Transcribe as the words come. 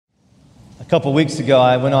A couple weeks ago,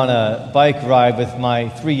 I went on a bike ride with my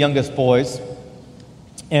three youngest boys,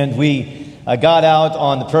 and we got out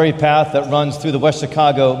on the prairie path that runs through the West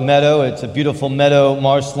Chicago meadow. It's a beautiful meadow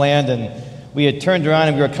marshland, and we had turned around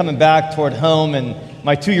and we were coming back toward home, and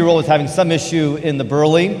my 2-year-old was having some issue in the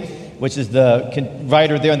Burley, which is the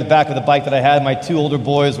rider there in the back of the bike that I had. My 2 older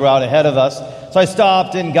boys were out ahead of us. So I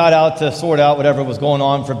stopped and got out to sort out whatever was going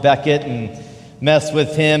on for Beckett and mess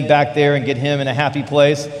with him back there and get him in a happy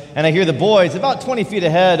place. And I hear the boys about 20 feet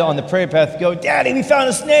ahead on the prairie path go, "Daddy, we found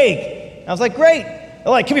a snake." And I was like, "Great." They're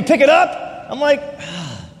like, "Can we pick it up?" I'm like,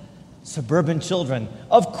 suburban children.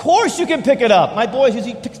 Of course you can pick it up. My boys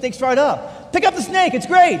usually pick snakes right up. Pick up the snake, it's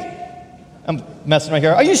great. I'm messing right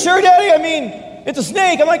here. "Are you sure, Daddy? I mean, it's a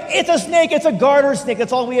snake." I'm like, "It's a snake, it's a garter snake.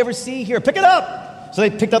 That's all we ever see here. Pick it up." So they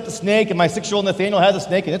picked up the snake, and my 6-year-old Nathaniel had the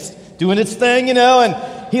snake, and it's doing its thing, and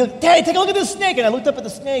he like, "Daddy, take a look at this snake." And I looked up at the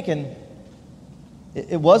snake, and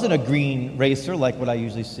it wasn't a green racer like what I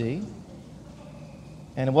usually see.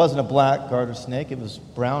 And it wasn't a black garter snake. It was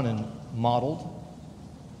brown and mottled.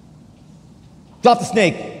 "Drop the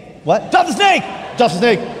snake." "What?" "Drop the snake!" Drops the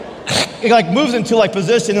snake. It like moves into like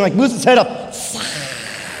position and like moves its head up.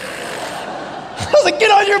 I was like,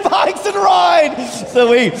 "Get on your bikes and ride!"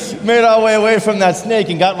 So we made our way away from that snake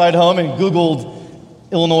and got right home and Googled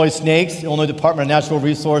Illinois snakes, Illinois Department of Natural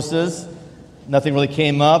Resources. Nothing really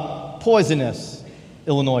came up. Poisonous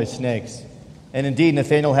Illinois snakes. And indeed,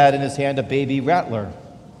 Nathaniel had in his hand a baby rattler.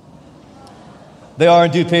 They are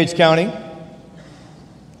in DuPage County.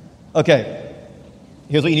 Okay,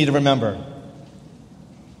 here's what you need to remember.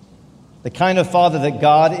 The kind of father that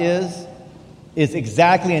God is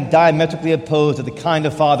exactly and diametrically opposed to the kind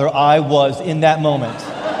of father I was in that moment.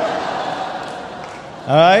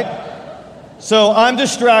 All right? So I'm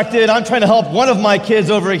distracted. I'm trying to help one of my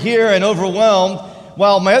kids over here and overwhelmed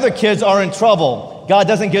while my other kids are in trouble. God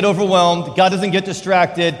doesn't get overwhelmed. God doesn't get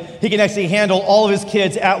distracted. He can actually handle all of his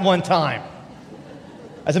kids at one time.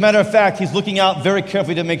 As a matter of fact, he's looking out very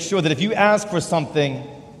carefully to make sure that if you ask for something,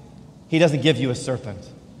 he doesn't give you a serpent.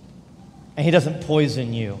 And he doesn't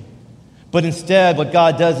poison you. But instead, what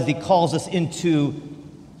God does is he calls us into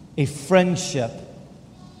a friendship.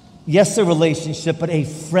 Yes, a relationship, but a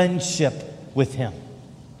friendship with him.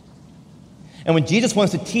 And when Jesus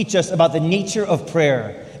wants to teach us about the nature of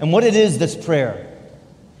prayer and what it is, this prayer,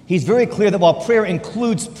 he's very clear that while prayer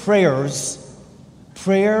includes prayers,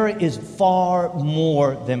 prayer is far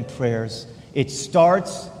more than prayers. It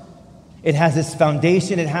starts, it has its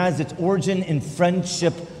foundation, it has its origin in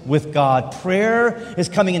friendship with God. Prayer is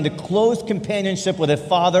coming into close companionship with a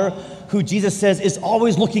Father who Jesus says is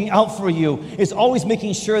always looking out for you, is always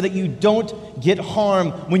making sure that you don't get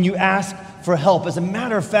harm when you ask for help. As a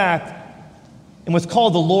matter of fact, in what's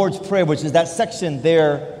called the Lord's Prayer, which is that section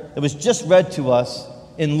there that was just read to us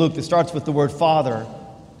in Luke that starts with the word Father,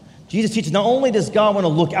 Jesus teaches not only does God want to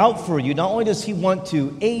look out for you, not only does he want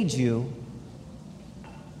to aid you,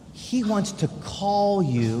 he wants to call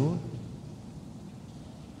you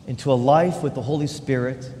into a life with the Holy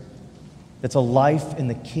Spirit that's a life in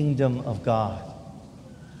the kingdom of God.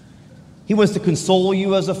 He wants to console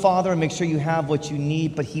you as a father and make sure you have what you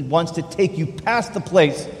need, but he wants to take you past the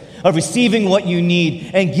place of receiving what you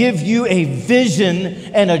need and give you a vision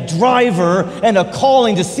and a driver and a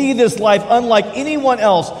calling to see this life unlike anyone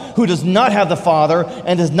else who does not have the Father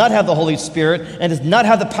and does not have the Holy Spirit and does not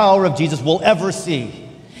have the power of Jesus will ever see.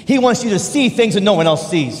 He wants you to see things that no one else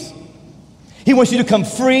sees. He wants you to come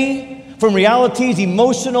free from realities,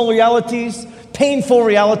 emotional realities, painful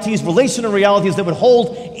realities, relational realities that would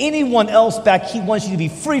hold anyone else back. He wants you to be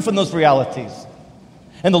free from those realities.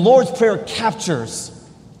 And the Lord's Prayer captures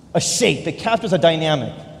a shape. It captures a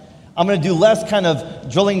dynamic. I'm going to do less kind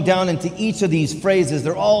of drilling down into each of these phrases.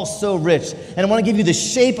 They're all so rich. And I want to give you the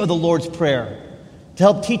shape of the Lord's Prayer to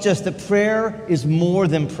help teach us that prayer is more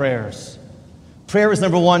than prayers. Prayer is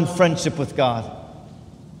number one, friendship with God.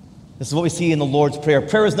 This is what we see in the Lord's Prayer.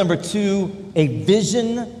 Prayer is number two, a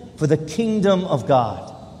vision for the kingdom of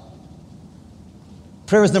God.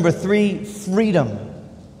 Prayer is number three, freedom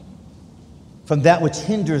from that which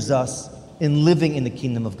hinders us in living in the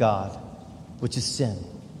kingdom of God, which is sin.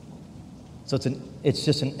 So it's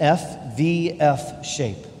just an FVF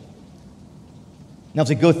shape. Now, as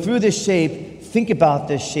we go through this shape, think about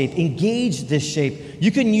this shape, engage this shape. You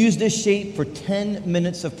can use this shape for 10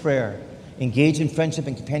 minutes of prayer. Engage in friendship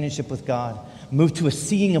and companionship with God. Move to a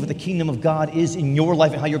seeing of what the kingdom of God is in your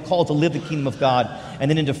life and how you're called to live the kingdom of God. And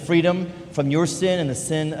then into freedom from your sin and the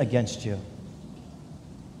sin against you.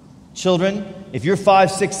 Children, if you're 5,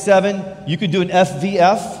 6, 7, you could do an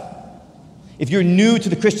FVF. If you're new to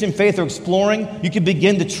the Christian faith or exploring, you can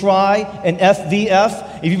begin to try an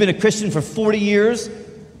FVF. If you've been a Christian for 40 years,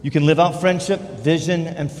 you can live out friendship, vision,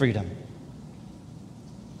 and freedom.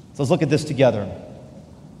 So let's look at this together.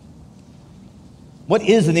 What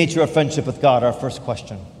is the nature of friendship with God? Our first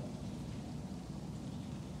question.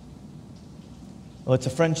 Well, it's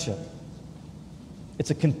a friendship.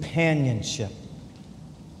 It's a companionship.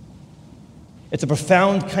 It's a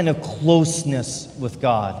profound kind of closeness with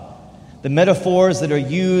God. The metaphors that are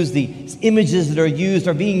used, the images that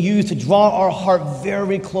are being used to draw our heart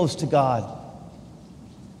very close to God.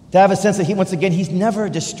 To have a sense that once again, He's never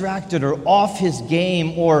distracted or off His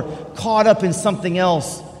game or caught up in something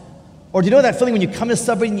else. Or do you know that feeling when you come to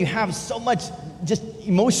somebody and you have so much just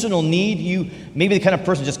emotional need, maybe the kind of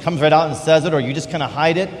person just comes right out and says it, or you just kind of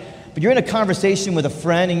hide it, but you're in a conversation with a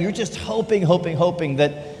friend and you're just hoping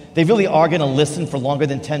that they really are going to listen for longer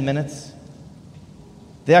than 10 minutes.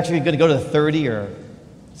 They're actually going to go to 30 or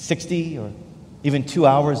 60 or even 2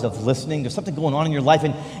 hours of listening. There's something going on in your life.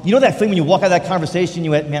 And you know that feeling when you walk out of that conversation,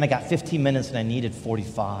 you went, man, I got 15 minutes and I needed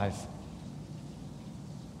 45.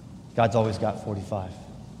 God's always got 45.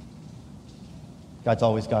 God's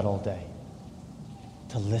always got all day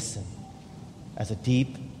to listen as a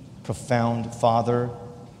deep, profound father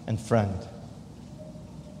and friend.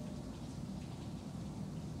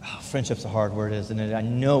 Oh, friendship's a hard word, isn't it? I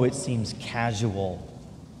know it seems casual.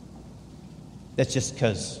 That's just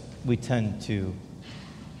because we tend to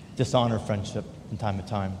dishonor friendship from time to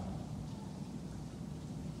time.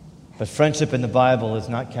 But friendship in the Bible is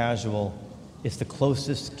not casual. It's the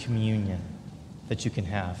closest communion that you can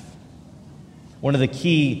have. One of the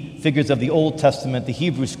key figures of the Old Testament, the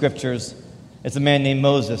Hebrew Scriptures, is a man named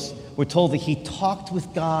Moses. We're told that he talked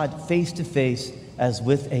with God face to face as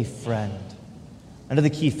with a friend. Another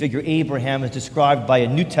key figure, Abraham, is described by a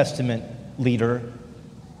New Testament leader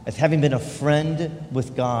as having been a friend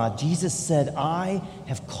with God. Jesus said, I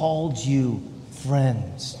have called you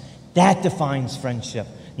friends. That defines friendship,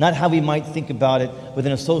 not how we might think about it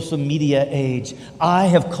within a social media age. I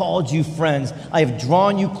have called you friends. I have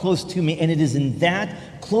drawn you close to me, and it is in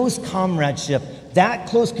that close comradeship, that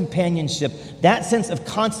close companionship, that sense of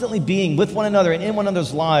constantly being with one another and in one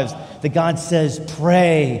another's lives that God says,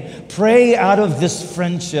 pray. Pray out of this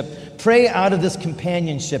friendship. Pray out of this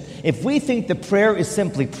companionship. If we think that prayer is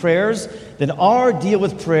simply prayers, then our deal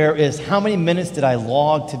with prayer is how many minutes did I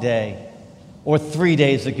log today, or 3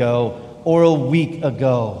 days ago, or a week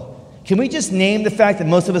ago? Can we just name the fact that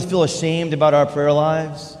most of us feel ashamed about our prayer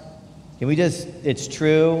lives? It's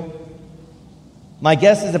true. My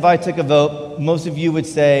guess is if I took a vote, most of you would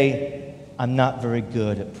say, I'm not very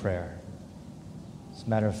good at prayer. As a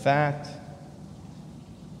matter of fact,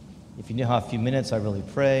 if you knew how a few minutes I really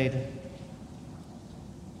prayed,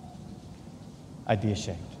 I'd be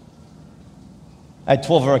ashamed. I had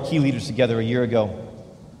 12 of our key leaders together a year ago.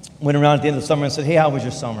 Went around at the end of the summer and said, hey, how was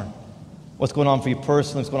your summer? What's going on for you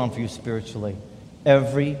personally? What's going on for you spiritually?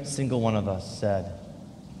 Every single one of us said,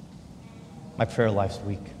 my prayer life's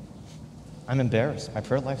weak. I'm embarrassed. My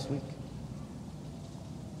prayer life's weak.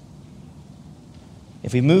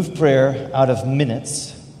 If we move prayer out of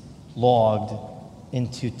minutes logged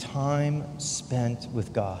into time spent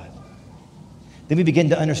with God, then we begin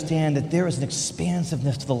to understand that there is an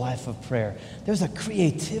expansiveness to the life of prayer. There's a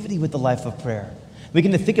creativity with the life of prayer. We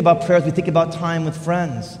begin to think about prayer as we think about time with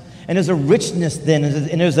friends. And there's a richness then,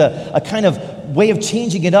 and there's a kind of way of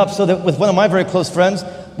changing it up so that with one of my very close friends,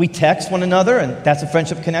 we text one another, and that's a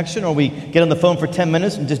friendship connection, or we get on the phone for 10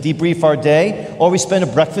 minutes and just debrief our day, or we spend a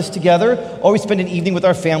breakfast together, or we spend an evening with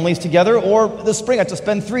our families together, or this spring I have to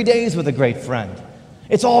spend 3 days with a great friend.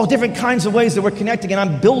 It's all different kinds of ways that we're connecting, and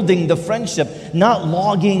I'm building the friendship, not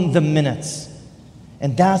logging the minutes.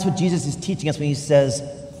 And that's what Jesus is teaching us when he says,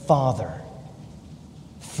 Father,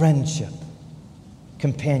 friendship,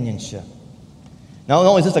 companionship. Not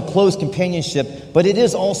only is this a close companionship, but it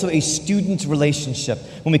is also a student relationship.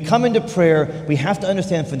 When we come into prayer, we have to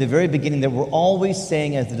understand from the very beginning that we're always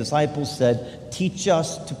saying, as the disciples said, teach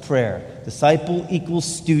us to prayer. Disciple equals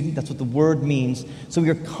student. That's what the word means. So we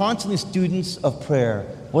are constantly students of prayer.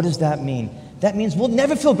 What does that mean? That means we'll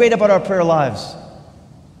never feel great about our prayer lives.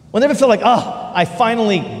 We'll never feel like, I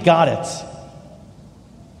finally got it.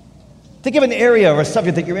 Think of an area or a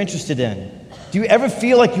subject that you're interested in. Do you ever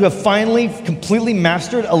feel like you have finally completely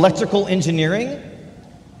mastered electrical engineering?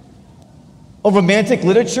 Or romantic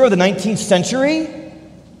literature of the 19th century?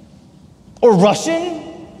 Or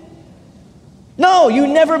Russian? No, you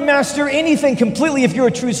never master anything completely if you're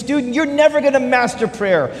a true student. You're never going to master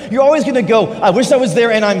prayer. You're always going to go, I wish I was there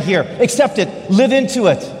and I'm here. Accept it. Live into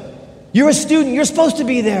it. You're a student. You're supposed to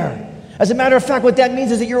be there. As a matter of fact, what that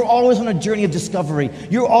means is that you're always on a journey of discovery.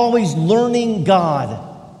 You're always learning God.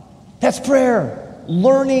 That's prayer.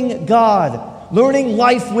 Learning God. Learning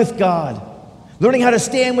life with God. Learning how to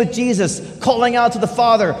stand with Jesus. Calling out to the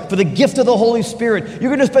Father for the gift of the Holy Spirit.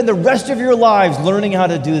 You're going to spend the rest of your lives learning how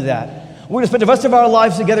to do that. We're going to spend the rest of our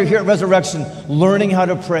lives together here at Resurrection learning how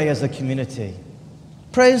to pray as a community.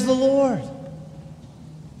 Praise the Lord.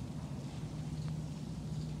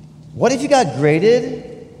 What if you got graded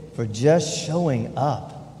for just showing up?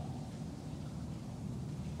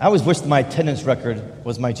 I always wished my attendance record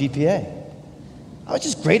was my GPA. I was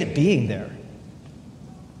just great at being there.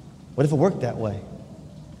 What if it worked that way?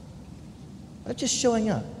 What if just showing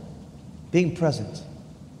up, being present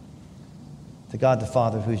to God the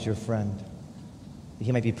Father, who's your friend, that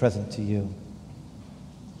He might be present to you?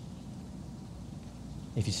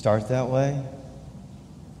 If you start that way,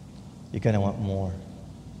 you're going to want more.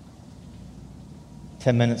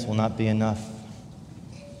 10 minutes will not be enough.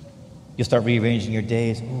 You'll start rearranging your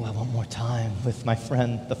days. Oh, I want more time with my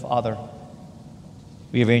friend, the Father.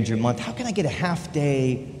 Rearrange your month. How can I get a half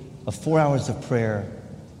day of 4 hours of prayer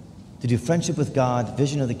to do friendship with God,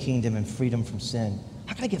 vision of the kingdom, and freedom from sin?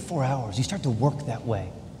 How can I get 4 hours? You start to work that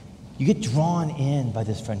way. You get drawn in by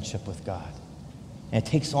this friendship with God. And it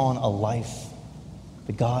takes on a life,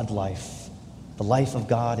 the God life, the life of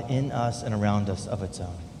God in us and around us of its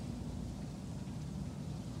own.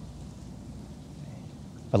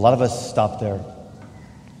 But a lot of us stop there.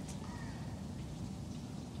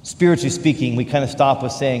 Spiritually speaking, we kind of stop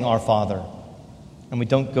with saying our Father, and we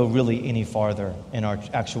don't go really any farther in our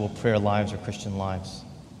actual prayer lives or Christian lives.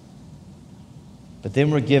 But then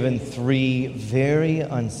we're given 3 very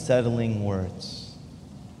unsettling words.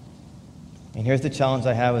 And here's the challenge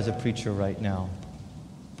I have as a preacher right now.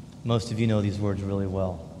 Most of you know these words really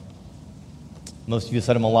well. Most of you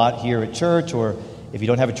said them a lot here at church, or if you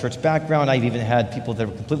don't have a church background, I've even had people that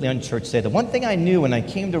were completely unchurched say, the one thing I knew when I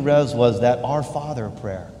came to Res was that Our Father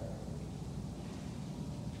prayer.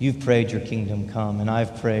 You've prayed your kingdom come, and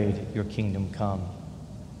I've prayed your kingdom come.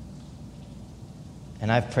 And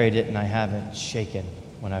I've prayed it, and I haven't shaken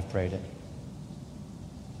when I've prayed it.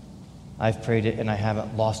 I've prayed it, and I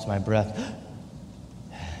haven't lost my breath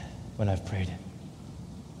when I've prayed it.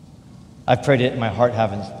 I've prayed it, and my heart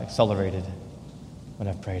hasn't accelerated when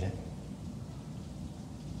I've prayed it.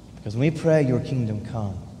 Because when we pray, your kingdom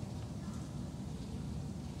come,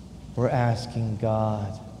 we're asking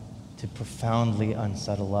God to profoundly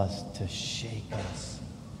unsettle us, to shake us.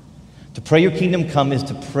 To pray your kingdom come is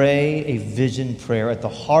to pray a vision prayer. At the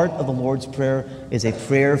heart of the Lord's Prayer is a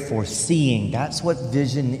prayer for seeing. That's what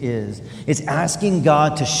vision is. It's asking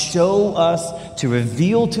God to show us, to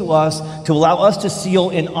reveal to us, to allow us to seal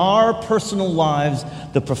in our personal lives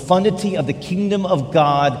the profundity of the kingdom of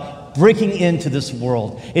God breaking into this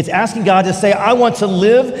world. It's asking God to say, I want to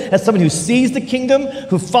live as someone who sees the kingdom,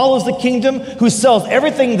 who follows the kingdom, who sells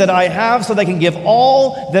everything that I have so that I can give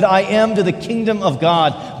all that I am to the kingdom of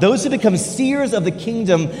God. Those who become seers of the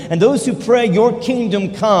kingdom and those who pray, your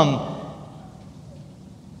kingdom come.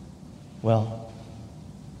 Well,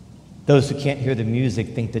 those who can't hear the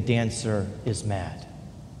music think the dancer is mad.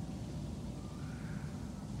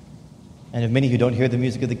 And of many who don't hear the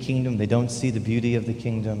music of the kingdom, they don't see the beauty of the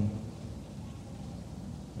kingdom.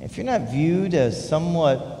 If you're not viewed as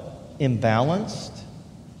somewhat imbalanced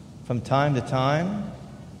from time to time,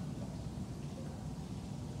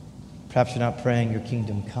 perhaps you're not praying your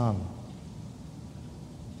kingdom come.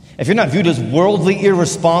 If you're not viewed as worldly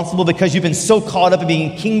irresponsible because you've been so caught up in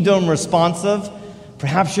being kingdom responsive,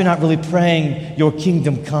 perhaps you're not really praying your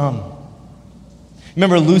kingdom come.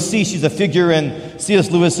 Remember Lucy? She's a figure in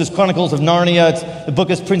C.S. Lewis's Chronicles of Narnia. The book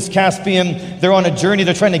is Prince Caspian. They're on a journey.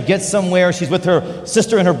 They're trying to get somewhere. She's with her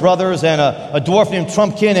sister and her brothers and a dwarf named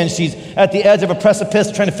Trumpkin, and she's at the edge of a precipice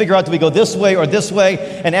trying to figure out, do we go this way or this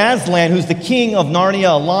way? And Aslan, who's the king of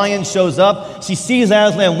Narnia, a lion, shows up. She sees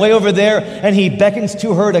Aslan way over there, and he beckons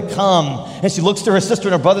to her to come. And she looks to her sister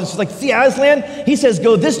and her brothers, and she's like, see Aslan? He says,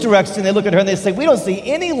 go this direction. They look at her, and they say, we don't see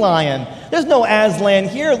any lion. There's no Aslan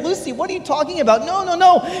here. Lucy, what are you talking about? No.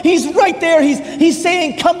 He's right there. He's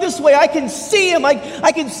saying, come this way. I can see him.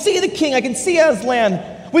 I can see the king. I can see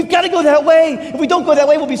Aslan. We've got to go that way. If we don't go that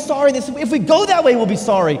way, we'll be sorry. And they said, if we go that way, we'll be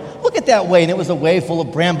sorry. Look at that way. And it was a way full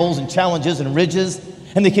of brambles and challenges and ridges.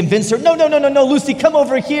 And they convinced her, no, Lucy, come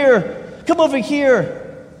over here. Come over here.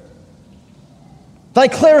 Thy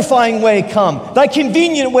clarifying way come. Thy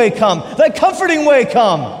convenient way come. Thy comforting way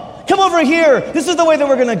come. Come over here. This is the way that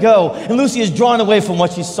we're going to go. And Lucy is drawn away from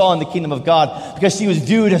what she saw in the kingdom of God because she was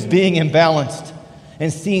viewed as being imbalanced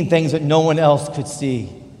and seeing things that no one else could see.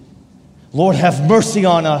 Lord, have mercy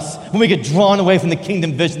on us when we get drawn away from the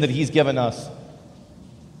kingdom vision that he's given us.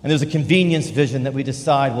 And there's a convenience vision that we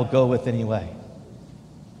decide we'll go with anyway.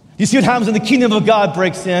 You see what happens when the kingdom of God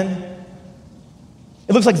breaks in?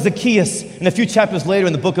 It looks like Zacchaeus in a few chapters later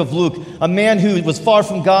in the book of Luke, a man who was far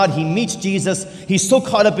from God. He meets Jesus. He's so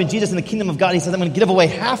caught up in Jesus and the kingdom of God, he says, I'm going to give away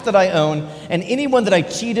half that I own, and anyone that I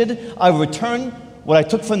cheated, I will return what I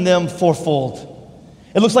took from them fourfold.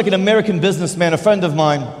 It looks like an American businessman, a friend of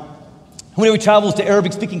mine, whenever he travels to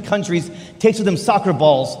Arabic-speaking countries, takes with him soccer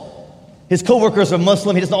balls. His co-workers are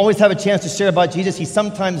Muslim. He doesn't always have a chance to share about Jesus. He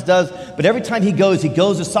sometimes does. But every time he goes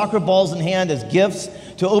with soccer balls in hand as gifts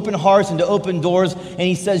to open hearts and to open doors. And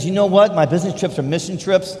he says, you know what? My business trips are mission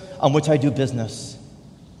trips on which I do business.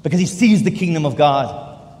 Because he sees the kingdom of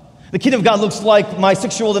God. The kingdom of God looks like my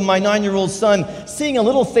 6-year-old and my 9-year-old son seeing a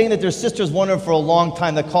little thing that their sisters wanted for a long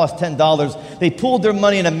time that cost $10. They pooled their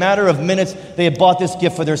money in a matter of minutes. They had bought this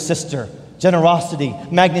gift for their sister. Generosity,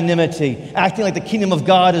 magnanimity, acting like the kingdom of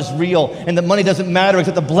God is real and that money doesn't matter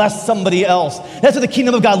except to bless somebody else. That's what the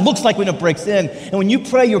kingdom of God looks like when it breaks in. And when you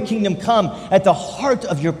pray your kingdom come, at the heart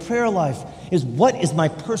of your prayer life is, what is my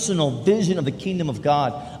personal vision of the kingdom of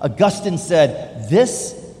God? Augustine said,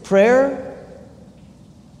 this prayer,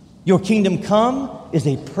 your kingdom come, is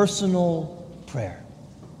a personal prayer.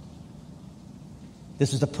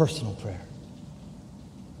 This is a personal prayer.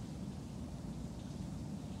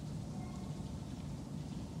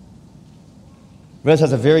 Rez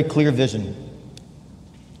has a very clear vision.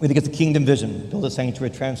 We think it's a kingdom vision. Build a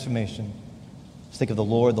sanctuary transformation. Just think of the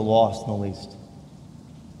Lord, the lost, and the least.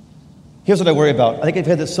 Here's what I worry about. I think I've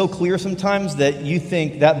had this so clear sometimes that you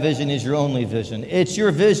think that vision is your only vision. It's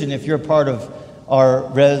your vision if you're a part of our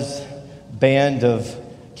Rez band of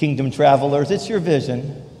kingdom travelers. It's your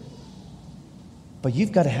vision. But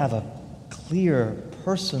you've got to have a clear,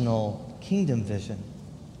 personal kingdom vision.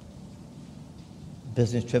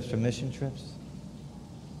 Business trips or mission trips.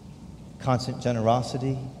 Constant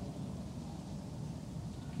generosity,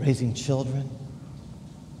 raising children.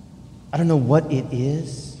 I don't know what it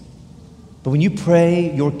is, but when you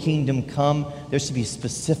pray, your kingdom come, there should be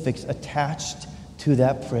specifics attached to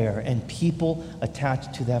that prayer and people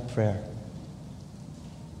attached to that prayer.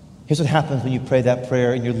 Here's what happens when you pray that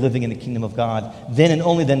prayer and you're living in the kingdom of God. Then and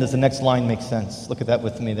only then does the next line make sense. Look at that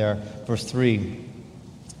with me there. Verse 3.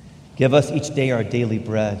 Give us each day our daily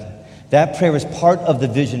bread. That prayer is part of the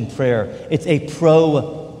vision prayer. It's a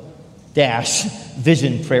pro-vision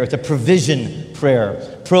prayer. It's a provision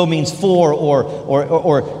prayer. Pro means for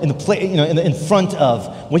or in the in front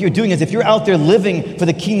of. What you're doing is, if you're out there living for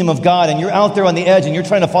the kingdom of God and you're out there on the edge and you're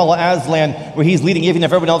trying to follow Aslan where he's leading, even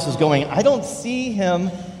if everyone else is going, I don't see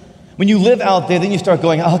him. When you live out there, then you start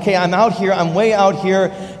going, okay, I'm out here, I'm way out here,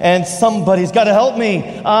 and somebody's got to help me.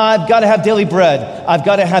 I've got to have daily bread. I've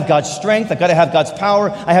got to have God's strength. I've got to have God's power.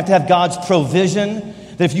 I have to have God's provision.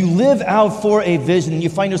 That if you live out for a vision and you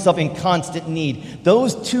find yourself in constant need,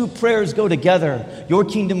 those two prayers go together. Your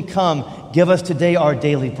kingdom come, give us today our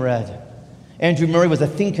daily bread. Andrew Murray was a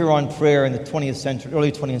thinker on prayer in the 20th century,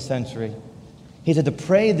 early 20th century. He said to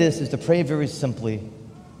pray this is to pray very simply.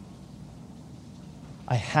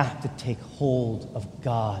 I have to take hold of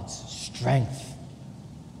God's strength.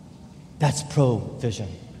 That's provision.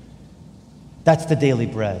 That's the daily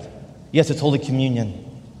bread. Yes, it's Holy Communion.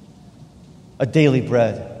 A daily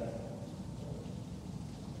bread.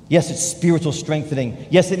 Yes, it's spiritual strengthening.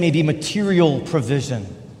 Yes, it may be material provision.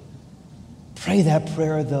 Pray that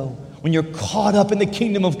prayer, though, when you're caught up in the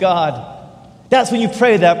kingdom of God. That's when you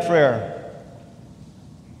pray that prayer.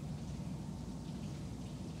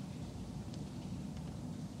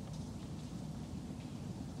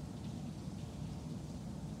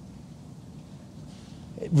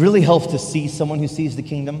 It really helps to see someone who sees the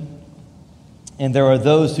kingdom. And there are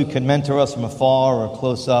those who can mentor us from afar or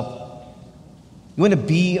close up. You want to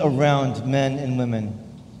be around men and women.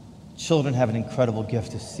 Children have an incredible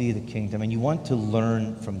gift to see the kingdom, and you want to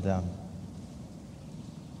learn from them.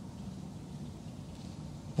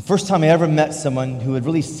 The first time I ever met someone who had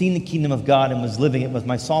really seen the kingdom of God and was living it was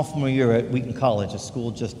my sophomore year at Wheaton College, a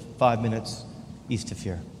school just 5 minutes east of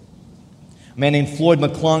here. A man named Floyd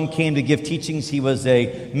McClung came to give teachings. He was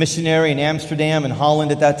a missionary in Amsterdam and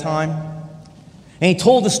Holland at that time. And he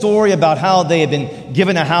told the story about how they had been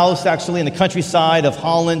given a house actually in the countryside of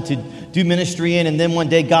Holland to do ministry in. And then one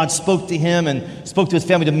day God spoke to him and spoke to his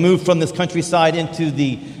family to move from this countryside into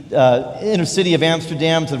the inner city of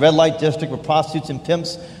Amsterdam to the red light district where prostitutes and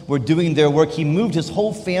pimps were doing their work. He moved his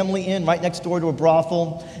whole family in right next door to a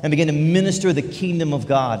brothel and began to minister the kingdom of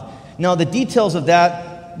God. Now, the details of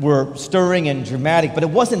that were stirring and dramatic, but it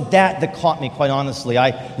wasn't that caught me, quite honestly.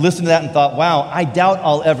 I listened to that and thought, wow, I doubt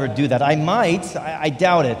I'll ever do that. I might, I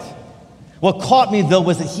doubt it. What caught me, though,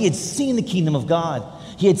 was that he had seen the kingdom of God.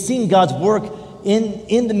 He had seen God's work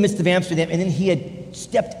in the midst of Amsterdam, and then he had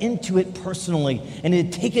stepped into it personally, and it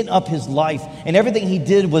had taken up his life, and everything he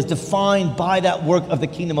did was defined by that work of the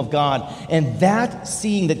kingdom of God. And that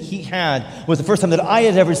seeing that he had was the first time that I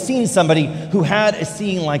had ever seen somebody who had a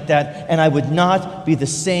seeing like that, and I would not be the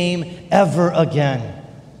same ever again.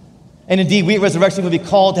 And indeed, we at Resurrection would be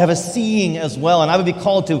called to have a seeing as well, and I would be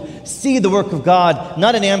called to see the work of God,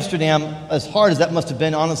 not in Amsterdam, as hard as that must have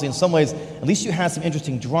been, honestly, in some ways. At least you had some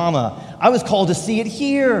interesting drama. I was called to see it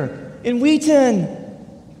here, in Wheaton,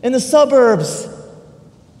 in the suburbs.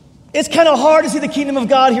 It's kind of hard to see the kingdom of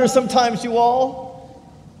God here sometimes, you all.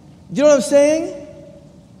 Do you know what I'm saying?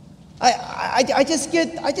 I just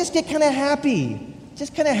get kind of happy.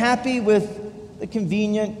 Just kind of happy with the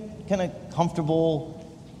convenient, kind of comfortable,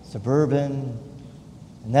 suburban,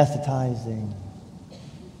 anesthetizing.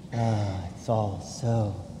 It's all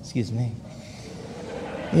so, excuse me.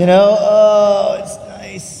 You know, oh, it's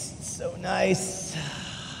nice, it's so nice.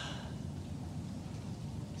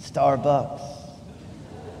 Starbucks.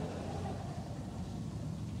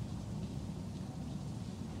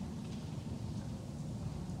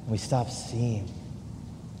 We stop seeing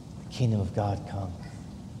the kingdom of God come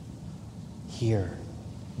here,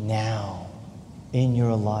 now, in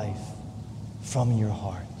your life, from your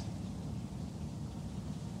heart.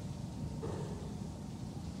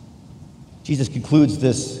 Jesus concludes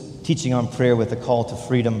this teaching on prayer with a call to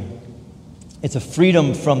freedom. It's a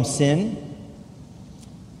freedom from sin.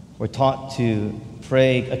 We're taught to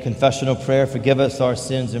pray a confessional prayer, forgive us our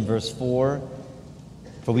sins in verse 4,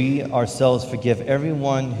 for we ourselves forgive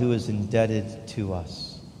everyone who is indebted to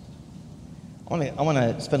us. I want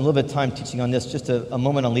to spend a little bit of time teaching on this, just a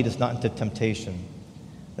moment on lead us not into temptation.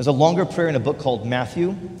 There's a longer prayer in a book called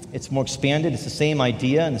Matthew. It's more expanded. It's the same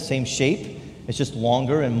idea and the same shape. It's just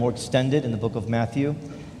longer and more extended in the book of Matthew.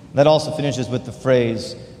 That also finishes with the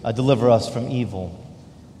phrase, deliver us from evil.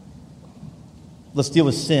 Let's deal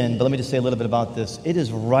with sin, but let me just say a little bit about this. It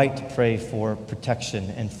is right to pray for protection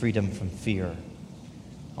and freedom from fear.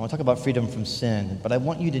 I want to talk about freedom from sin, but I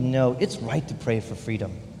want you to know it's right to pray for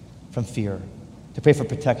freedom from fear, to pray for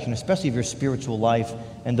protection, especially of your spiritual life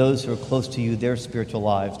and those who are close to you, their spiritual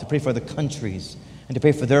lives, to pray for the countries and to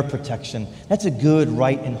pray for their protection. That's a good,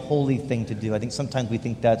 right, and holy thing to do. I think sometimes we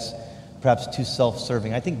think that's perhaps too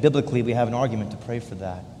self-serving. I think biblically we have an argument to pray for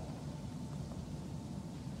that.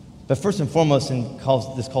 But first and foremost, in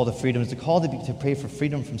this call to freedom, is the call to pray for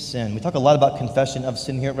freedom from sin. We talk a lot about confession of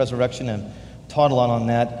sin here at Resurrection and taught a lot on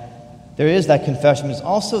that. There is that confession, but there's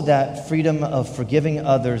also that freedom of forgiving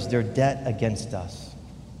others their debt against us.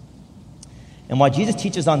 And why Jesus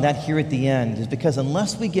teaches on that here at the end is because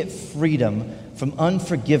unless we get freedom from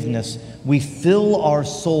unforgiveness, we fill our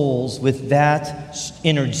souls with that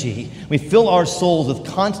energy. We fill our souls with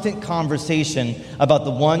constant conversation about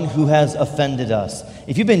the one who has offended us.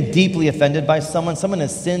 If you've been deeply offended by someone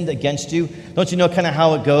has sinned against you, don't you know kind of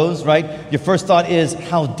how it goes, right? Your first thought is,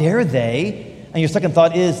 how dare they? And your second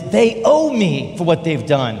thought is, they owe me for what they've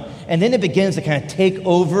done. And then it begins to kind of take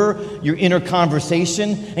over your inner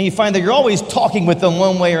conversation, and you find that you're always talking with them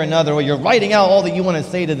one way or another, or you're writing out all that you want to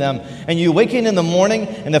say to them, and you awaken in the morning,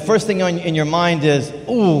 and the first thing in your mind is,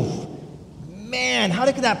 ooh, man, how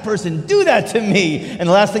could that person do that to me? And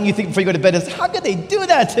the last thing you think before you go to bed is, how could they do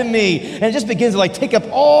that to me? And it just begins to take up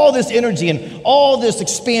all this energy and all this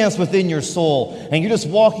expanse within your soul. And you're just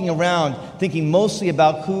walking around thinking mostly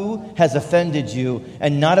about who has offended you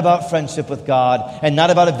and not about friendship with God and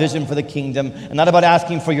not about a vision for the kingdom and not about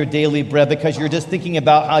asking for your daily bread because you're just thinking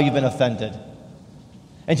about how you've been offended.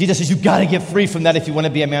 And Jesus says, you've got to get free from that if you want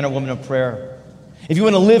to be a man or woman of prayer. If you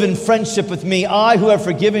want to live in friendship with me, I who have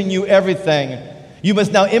forgiven you everything, you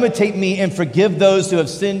must now imitate me and forgive those who have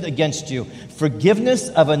sinned against you. Forgiveness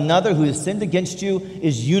of another who has sinned against you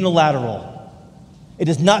is unilateral. It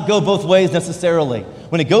does not go both ways necessarily.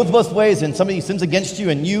 When it goes both ways and somebody sins against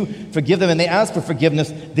you and you forgive them and they ask for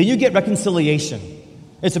forgiveness, then you get reconciliation.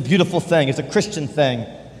 It's a beautiful thing. It's a Christian thing.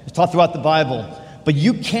 It's taught throughout the Bible. But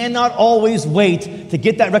you cannot always wait to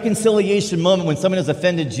get that reconciliation moment when someone has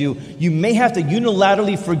offended you. You may have to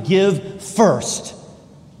unilaterally forgive first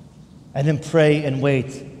and then pray and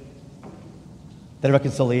wait that a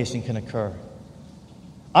reconciliation can occur.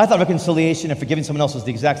 I thought reconciliation and forgiving someone else was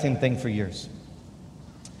the exact same thing for years.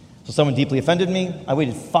 So someone deeply offended me. I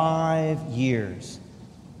waited 5 years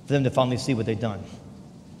for them to finally see what they'd done.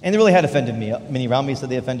 And they really had offended me. Many around me said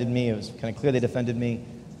they offended me. It was kind of clear they'd offended me.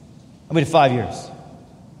 I waited 5 years.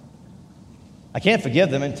 I can't forgive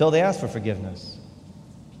them until they ask for forgiveness.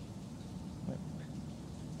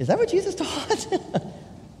 Is that what Jesus taught?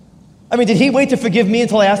 I mean, did he wait to forgive me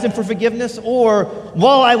until I asked him for forgiveness? Or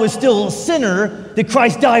while I was still a sinner, did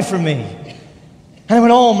Christ die for me? And I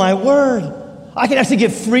went, oh my word. I can actually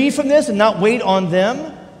get free from this and not wait on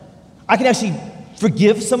them. I can actually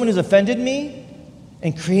forgive someone who's offended me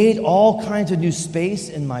and create all kinds of new space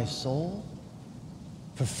in my soul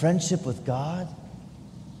for friendship with God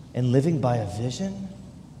and living by a vision.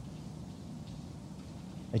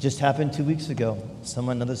 It just happened 2 weeks ago.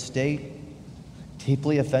 Someone in another state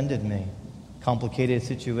deeply offended me. Complicated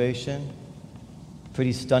situation,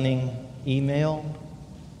 pretty stunning email.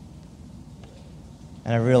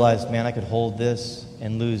 And I realized, man, I could hold this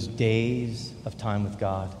and lose days of time with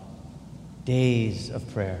God, days of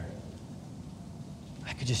prayer.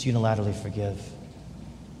 I could just unilaterally forgive.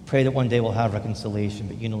 Pray that one day we'll have reconciliation,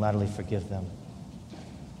 but unilaterally forgive them.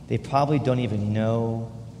 They probably don't even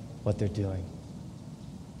know what they're doing.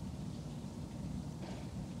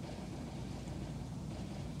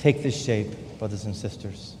 Take this shape, brothers and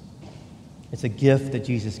sisters. It's a gift that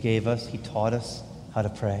Jesus gave us. He taught us how to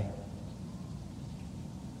pray.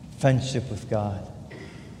 Friendship with God.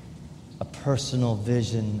 A personal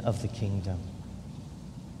vision of the kingdom.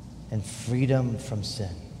 And freedom from sin.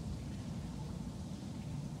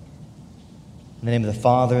 In the name of the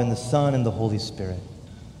Father, and the Son, and the Holy Spirit.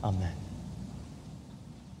 Amen.